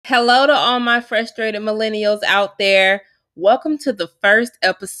Hello to all my frustrated millennials out there. Welcome to the first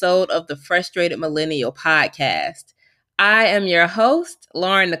episode of the Frustrated Millennial Podcast. I am your host,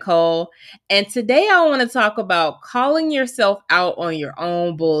 Lauren Nicole, and today I want to talk about calling yourself out on your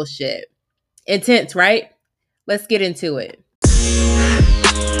own bullshit. Intense, right? Let's get into it.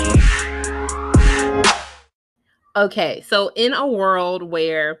 Okay, so in a world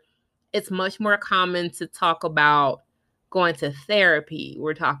where it's much more common to talk about going to therapy,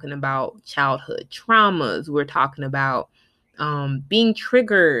 we're talking about childhood traumas, we're talking about being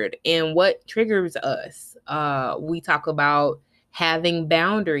triggered and what triggers us. We talk about having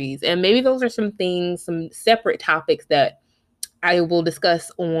boundaries, and maybe those are some things, some separate topics that I will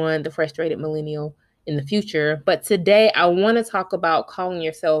discuss on the Frustrated Millennial in the future. But today I want to talk about calling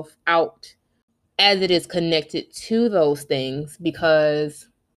yourself out as it is connected to those things, because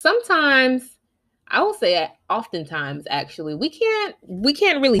sometimes, I will say oftentimes actually, we can't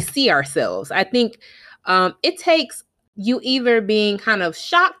really see ourselves. I think it takes you either being kind of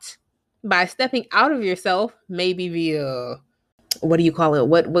shocked by stepping out of yourself, maybe via, what do you call it?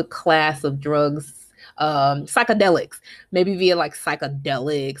 What class of drugs? Psychedelics, maybe via like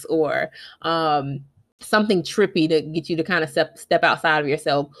psychedelics or something trippy to get you to kind of step outside of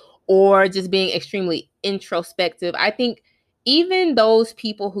yourself, or just being extremely introspective. I think even those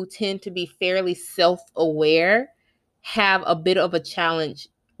people who tend to be fairly self-aware have a bit of a challenge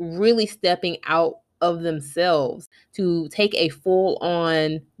really stepping out of themselves to take a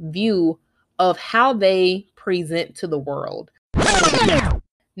full-on view of how they present to the world.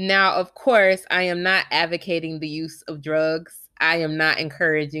 Now, of course, I am not advocating the use of drugs. I am not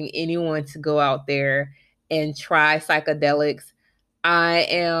encouraging anyone to go out there and try psychedelics. I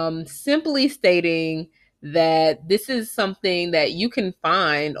am simply stating that this is something that you can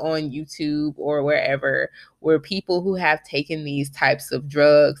find on YouTube or wherever, where people who have taken these types of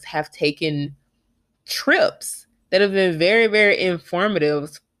drugs have taken trips that have been very, very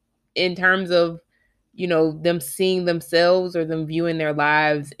informative in terms of, them seeing themselves or them viewing their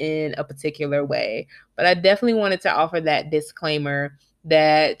lives in a particular way. But I definitely wanted to offer that disclaimer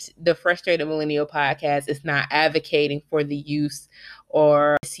that the Frustrated Millennial Podcast is not advocating for the use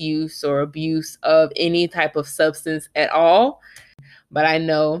or misuse or abuse of any type of substance at all. But I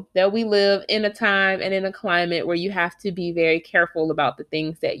know that we live in a time and in a climate where you have to be very careful about the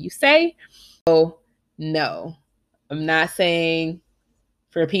things that you say. So, no, I'm not saying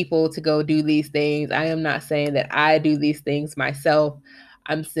for people to go do these things. I am not saying that I do these things myself.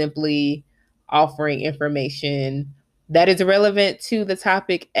 I'm simply offering information that is relevant to the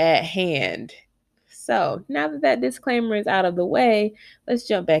topic at hand. So now that that disclaimer is out of the way, let's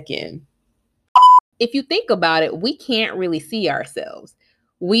jump back in. If you think about it, we can't really see ourselves.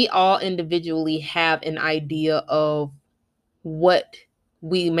 We all individually have an idea of what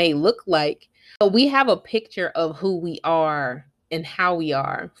we may look like, but we have a picture of who we are and how we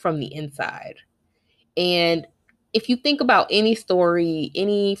are from the inside. And if you think about any story,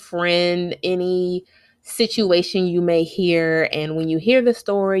 any friend, any situation you may hear, and when you hear the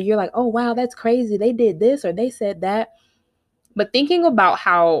story, you're like, oh, wow, that's crazy. They did this or they said that. But thinking about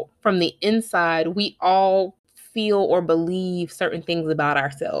how from the inside, we all feel or believe certain things about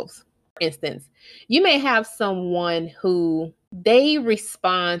ourselves. For instance, you may have someone who they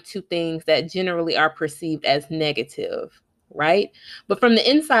respond to things that generally are perceived as negative, right? But from the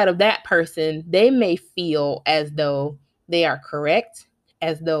inside of that person, they may feel as though they are correct,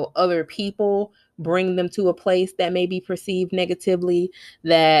 as though other people bring them to a place that may be perceived negatively,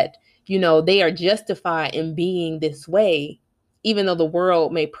 that, they are justified in being this way, even though the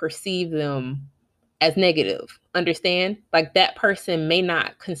world may perceive them as negative. Understand? Like that person may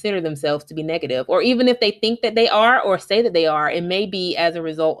not consider themselves to be negative, or even if they think that they are or say that they are, it may be as a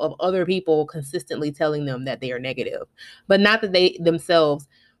result of other people consistently telling them that they are negative, but not that they themselves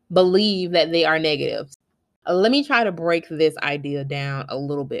believe that they are negative. Let me try to break this idea down a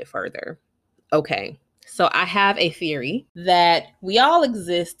little bit further. Okay. So I have a theory that we all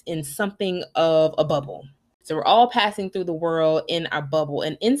exist in something of a bubble. So we're all passing through the world in our bubble,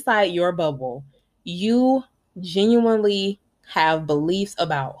 and inside your bubble, you genuinely have beliefs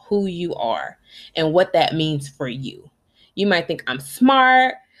about who you are and what that means for you. You might think, I'm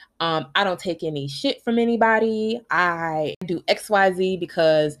smart. I don't take any shit from anybody. I do XYZ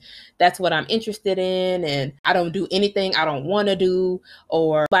because that's what I'm interested in. And I don't do anything I don't want to do,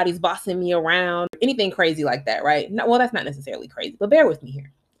 or nobody's bossing me around, anything crazy like that, right? No, well, that's not necessarily crazy, but bear with me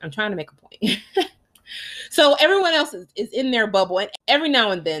here. I'm trying to make a point. So everyone else is in their bubble, and every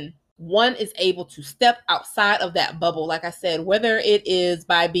now and then one is able to step outside of that bubble. Like I said, whether it is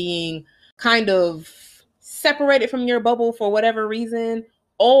by being kind of separated from your bubble for whatever reason,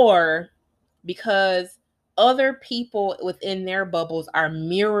 or because other people within their bubbles are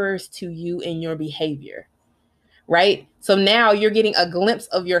mirrors to you in your behavior, right? So now you're getting a glimpse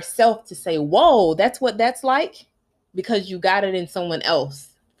of yourself to say, whoa, that's what that's like, because you got it in someone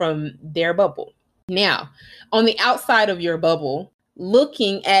else from their bubble. Now, on the outside of your bubble,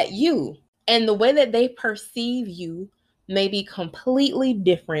 looking at you, and the way that they perceive you may be completely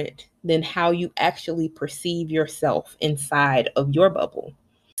different than how you actually perceive yourself inside of your bubble.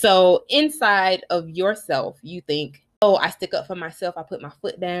 So inside of yourself, you think, oh, I stick up for myself. I put my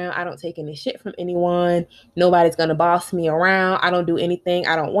foot down. I don't take any shit from anyone. Nobody's going to boss me around. I don't do anything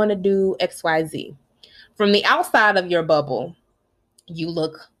I don't want to do, XYZ. From the outside of your bubble, you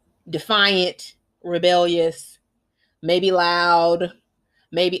look defiant, rebellious, maybe loud,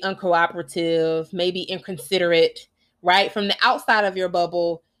 maybe uncooperative, maybe inconsiderate, right? From the outside of your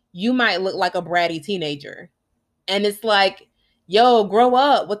bubble, you might look like a bratty teenager. And it's like, yo, grow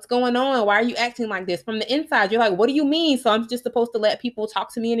up. What's going on? Why are you acting like this? From the inside, you're like, what do you mean? So I'm just supposed to let people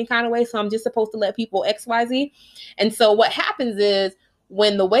talk to me any kind of way? So I'm just supposed to let people XYZ? And so what happens is,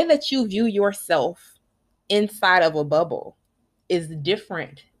 when the way that you view yourself inside of a bubble is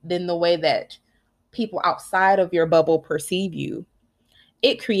different than the way that people outside of your bubble perceive you,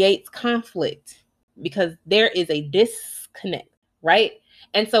 it creates conflict because there is a disconnect, right?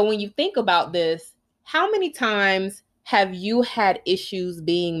 And so when you think about this, how many times have you had issues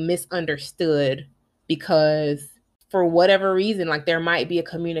being misunderstood because, for whatever reason, like there might be a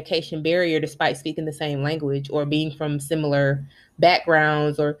communication barrier despite speaking the same language or being from similar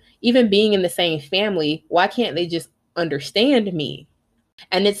backgrounds or even being in the same family? Why can't they just understand me?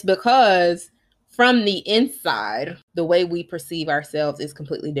 And it's because from the inside, the way we perceive ourselves is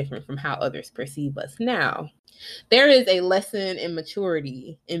completely different from how others perceive us. Now, there is a lesson in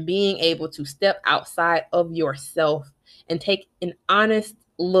maturity in being able to step outside of yourself and take an honest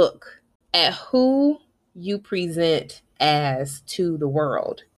look at who you present as to the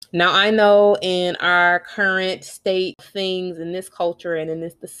world. Now, I know in our current state of things in this culture and in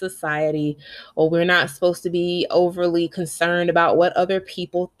this society, we're not supposed to be overly concerned about what other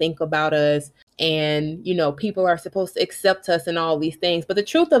people think about us. And, you know, people are supposed to accept us and all these things. But the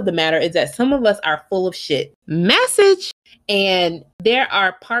truth of the matter is that some of us are full of shit. Message. And there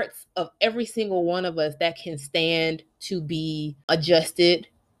are parts of every single one of us that can stand to be adjusted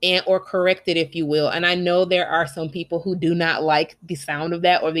and or corrected, if you will. And I know there are some people who do not like the sound of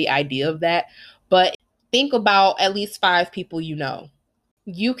that or the idea of that. But think about at least 5 people you know.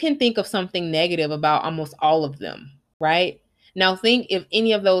 You can think of something negative about almost all of them, right? Now think if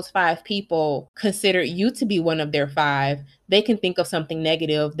any of those 5 people consider you to be one of their 5, they can think of something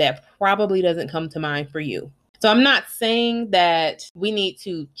negative that probably doesn't come to mind for you. So I'm not saying that we need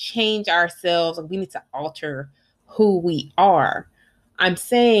to change ourselves, we need to alter who we are. I'm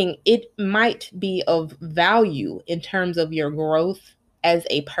saying it might be of value in terms of your growth as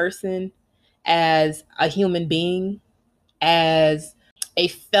a person, as a human being, as a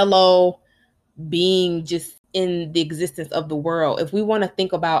fellow being just in the existence of the world. If we want to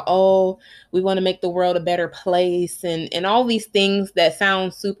think about, oh, we want to make the world a better place and all these things that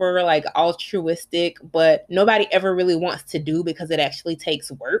sound super like altruistic, but nobody ever really wants to do because it actually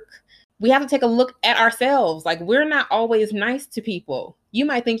takes work. We have to take a look at ourselves. Like, we're not always nice to people. You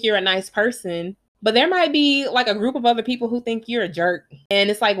might think you're a nice person, but there might be like a group of other people who think you're a jerk.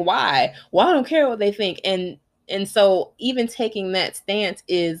 And it's like, why? Well, I don't care what they think. And so even taking that stance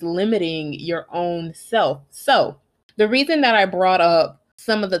is limiting your own self. So the reason that I brought up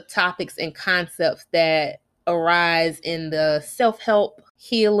some of the topics and concepts that arise in the self-help,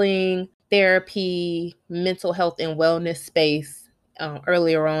 healing, therapy, mental health, and wellness space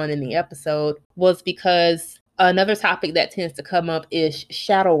earlier on in the episode was because another topic that tends to come up is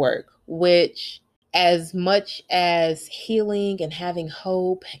shadow work, which, as much as healing and having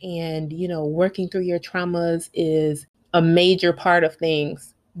hope and, you know, working through your traumas is a major part of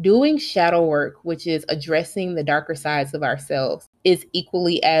things, doing shadow work, which is addressing the darker sides of ourselves, is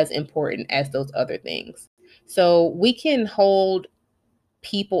equally as important as those other things. So we can hold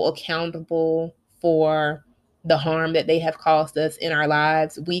people accountable for the harm that they have caused us in our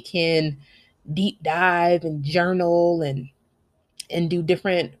lives. We can deep dive and journal and do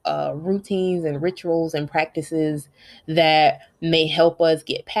different routines and rituals and practices that may help us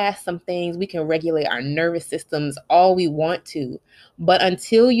get past some things. We can regulate our nervous systems all we want to. But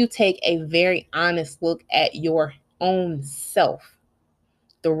until you take a very honest look at your own self,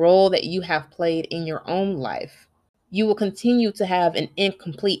 the role that you have played in your own life, you will continue to have an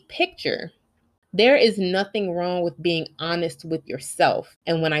incomplete picture. There is nothing wrong with being honest with yourself.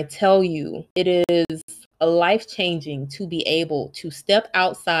 And when I tell you, it is life-changing to be able to step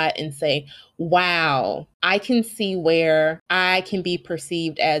outside and say, wow, I can see where I can be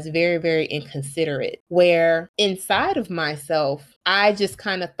perceived as very, very inconsiderate, where inside of myself, I just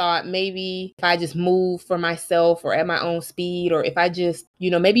kind of thought maybe if I just move for myself or at my own speed, or if I just,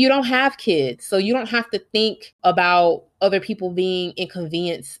 maybe you don't have kids, so you don't have to think about other people being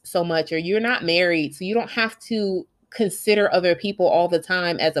inconvenienced so much, or you're not married, so you don't have to consider other people all the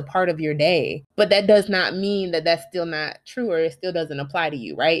time as a part of your day. But that does not mean that that's still not true, or it still doesn't apply to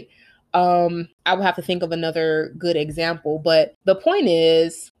you, right? I would have to think of another good example, but the point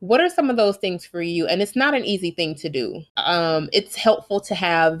is, what are some of those things for you? And it's not an easy thing to do. It's helpful to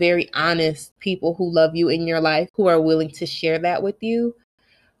have very honest people who love you in your life, who are willing to share that with you.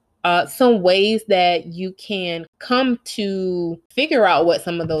 Some ways that you can come to figure out what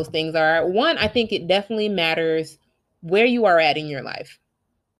some of those things are. One, I think it definitely matters where you are at in your life.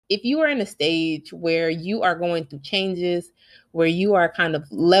 If you are in a stage where you are going through changes, where you are kind of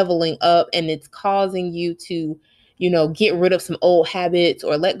leveling up and it's causing you to, get rid of some old habits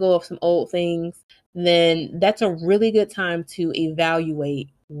or let go of some old things, then that's a really good time to evaluate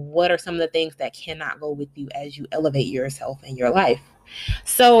what are some of the things that cannot go with you as you elevate yourself in your life.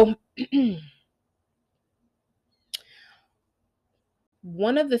 So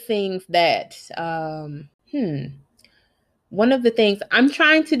one of the things I'm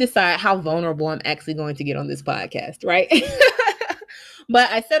trying to decide how vulnerable I'm actually going to get on this podcast, right? But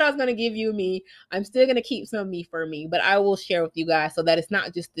I said I was going to give you me. I'm still going to keep some of me for me, but I will share with you guys so that it's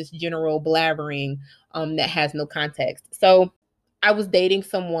not just this general blabbering that has no context. So I was dating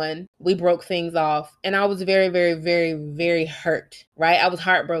someone, we broke things off, and I was very, very, very, very hurt, right? I was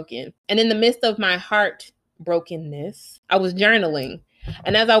heartbroken. And in the midst of my heartbrokenness, I was journaling.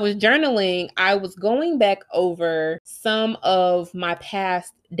 And as I was journaling, I was going back over some of my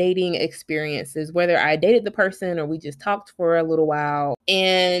past dating experiences, whether I dated the person or we just talked for a little while.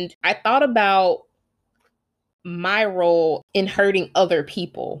 And I thought about my role in hurting other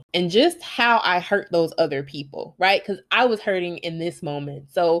people and just how I hurt those other people, right? Because I was hurting in this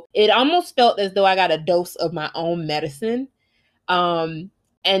moment. So it almost felt as though I got a dose of my own medicine.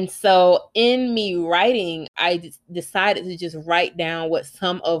 And so in me writing, I decided to just write down what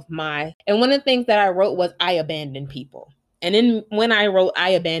and one of the things that I wrote was I abandoned people. And when I wrote I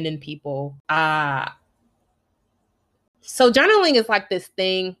abandoned people, so journaling is like this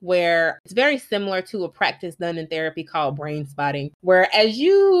thing where it's very similar to a practice done in therapy called brain spotting, where if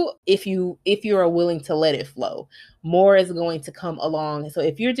you are willing to let it flow, more is going to come along. So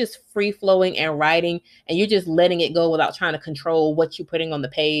if you're just free flowing and writing and you're just letting it go without trying to control what you're putting on the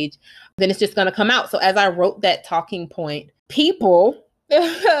page, then it's just going to come out. So as I wrote that talking point, people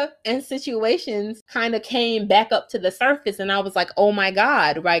and situations kind of came back up to the surface, and I was like, oh my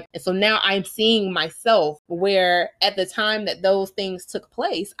God, right? And so now I'm seeing myself where at the time that those things took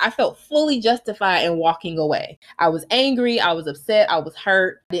place, I felt fully justified in walking away. I was angry, I was upset, I was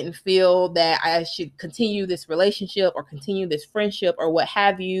hurt, I didn't feel that I should continue this relationship or continue this friendship or what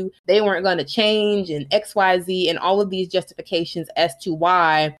have you. They weren't going to change and XYZ and all of these justifications as to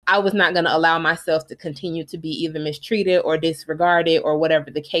why I was not going to allow myself to continue to be either mistreated or disregarded or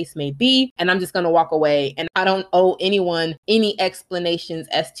whatever the case may be. And I'm just going to walk away. And I don't owe anyone any explanations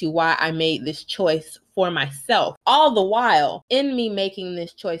as to why I made this choice for myself. All the while, in me making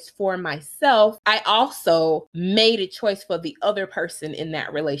this choice for myself, I also made a choice for the other person in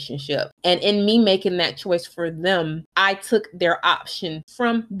that relationship. And in me making that choice for them, I took their option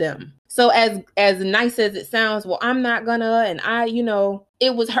from them. So as nice as it sounds, well, I'm not gonna, and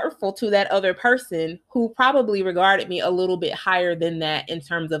it was hurtful to that other person who probably regarded me a little bit higher than that in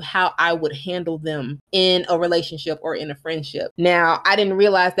terms of how I would handle them in a relationship or in a friendship. Now, I didn't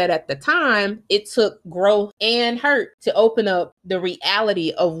realize that at the time. It took growth and hurt to open up the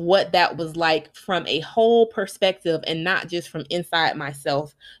reality of what that was like from a whole perspective, and not just from inside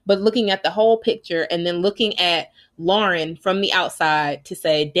myself, but looking at the whole picture and then looking at Lauren from the outside to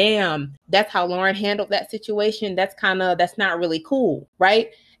say, damn, that's how Lauren handled that situation. That's not really cool, right?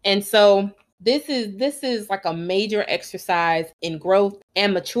 And so this is like a major exercise in growth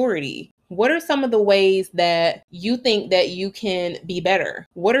and maturity. What are some of the ways that you think that you can be better?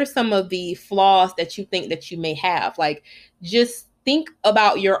 What are some of the flaws that you think that you may have? Like, just think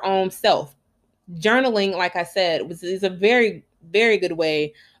about your own self. Journaling, like I said, is a very, very good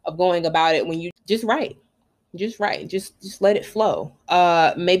way of going about it when you just write. Just write. Just let it flow.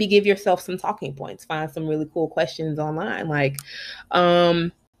 Maybe give yourself some talking points. Find some really cool questions online. Like,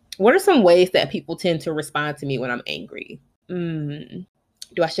 what are some ways that people tend to respond to me when I'm angry? Do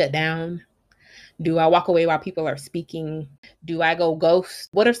I shut down? Do I walk away while people are speaking? Do I go ghost?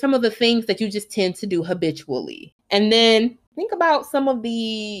 What are some of the things that you just tend to do habitually? And then think about some of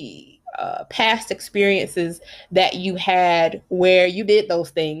the past experiences that you had where you did those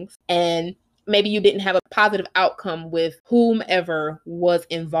things and maybe you didn't have a positive outcome with whomever was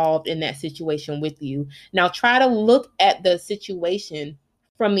involved in that situation with you. Now try to look at the situation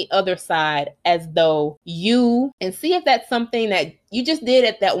from the other side as though you, and see if that's something that you just did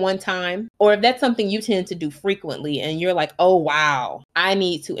at that one time, or if that's something you tend to do frequently and you're like, oh wow, I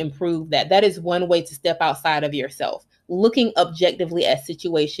need to improve that. That is one way to step outside of yourself. Looking objectively at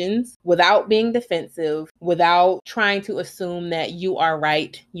situations without being defensive, without trying to assume that you are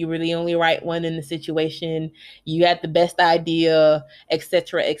right, you were the only right one in the situation, you had the best idea,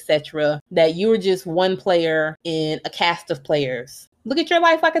 etc., that you were just one player in a cast of players. Look at your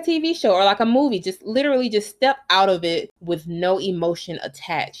life like a TV show or like a movie. Just literally just step out of it with no emotion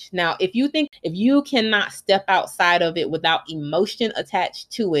attached. Now, if you cannot step outside of it without emotion attached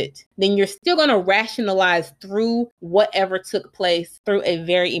to it, then you're still going to rationalize through whatever took place through a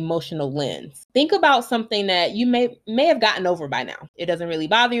very emotional lens. Think about something that you may have gotten over by now. It doesn't really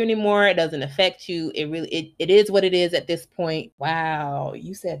bother you anymore. It doesn't affect you. It is what it is at this point. Wow,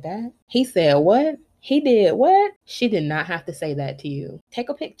 you said that? He said what? He did what? She did not have to say that to you. Take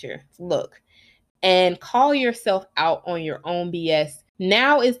a picture, look, and call yourself out on your own BS.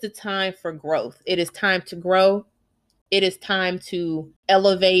 Now is the time for growth. It is time to grow. It is time to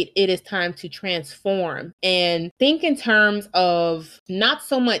elevate. It is time to transform. And think in terms of not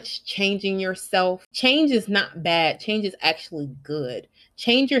so much changing yourself. Change is not bad. Change is actually good.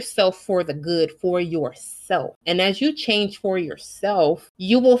 Change yourself for the good, for yourself. And as you change for yourself,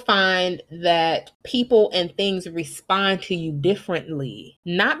 you will find that people and things respond to you differently.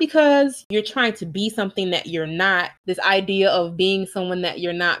 Not because you're trying to be something that you're not, this idea of being someone that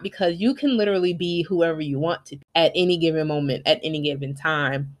you're not, because you can literally be whoever you want to at any given moment, at any given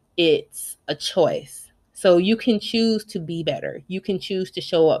time. It's a choice. So you can choose to be better. You can choose to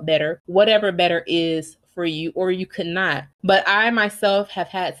show up better, whatever better is for you, or you could not. But I myself have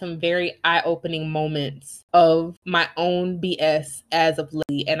had some very eye-opening moments of my own BS as of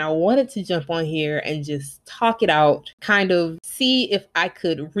late, and I wanted to jump on here and just talk it out, kind of see if I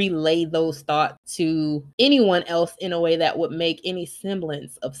could relay those thoughts to anyone else in a way that would make any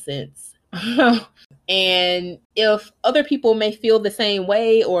semblance of sense. And if other people may feel the same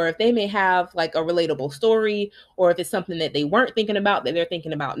way, or if they may have like a relatable story, or if it's something that they weren't thinking about that they're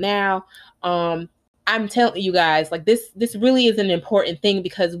thinking about now, I'm telling you guys, like this really is an important thing,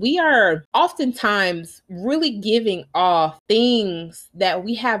 because we are oftentimes really giving off things that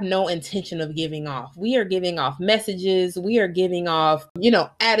we have no intention of giving off. We are giving off messages. We are giving off,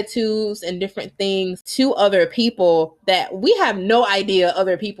 attitudes and different things to other people that we have no idea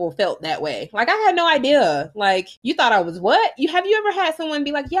other people felt that way. Like, I had no idea. Like, you thought I was what? Have you ever had someone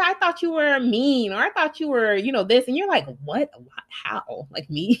be like, yeah, I thought you were mean, or I thought you were, this, and you're like, what? How? Like,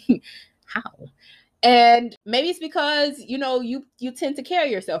 me? How? And maybe it's because, you tend to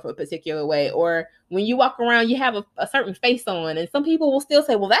carry yourself a particular way, or when you walk around, you have a certain face on, and some people will still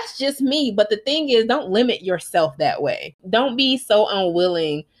say, well, that's just me. But the thing is, don't limit yourself that way. Don't be so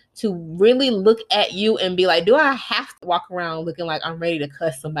unwilling to really look at you and be like, do I have to walk around looking like I'm ready to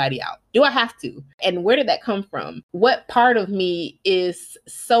cuss somebody out? Do I have to? And where did that come from? What part of me is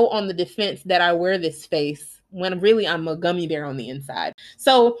so on the defense that I wear this face when really I'm a gummy bear on the inside?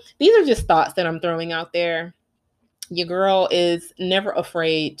 So these are just thoughts that I'm throwing out there. Your girl is never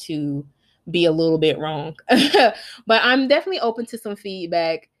afraid to be a little bit wrong. But I'm definitely open to some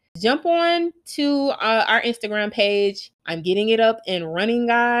feedback. Jump on to our Instagram page. I'm getting it up and running,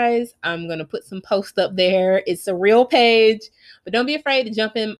 guys. I'm going to put some posts up there. It's a real page, but don't be afraid to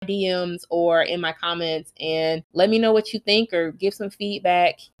jump in my DMs or in my comments and let me know what you think or give some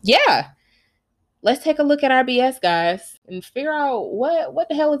feedback. Yeah. Let's take a look at our BS, guys, and figure out what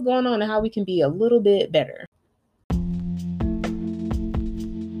the hell is going on and how we can be a little bit better.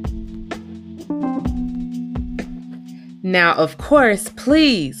 Now, of course,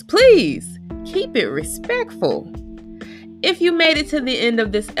 please keep it respectful. If you made it to the end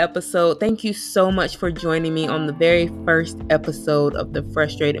of this episode, thank you so much for joining me on the very first episode of the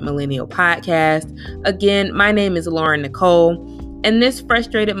Frustrated Millennial podcast. Again, my name is Lauren Nicole, and this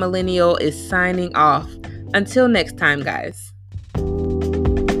Frustrated Millennial is signing off. Until next time, guys.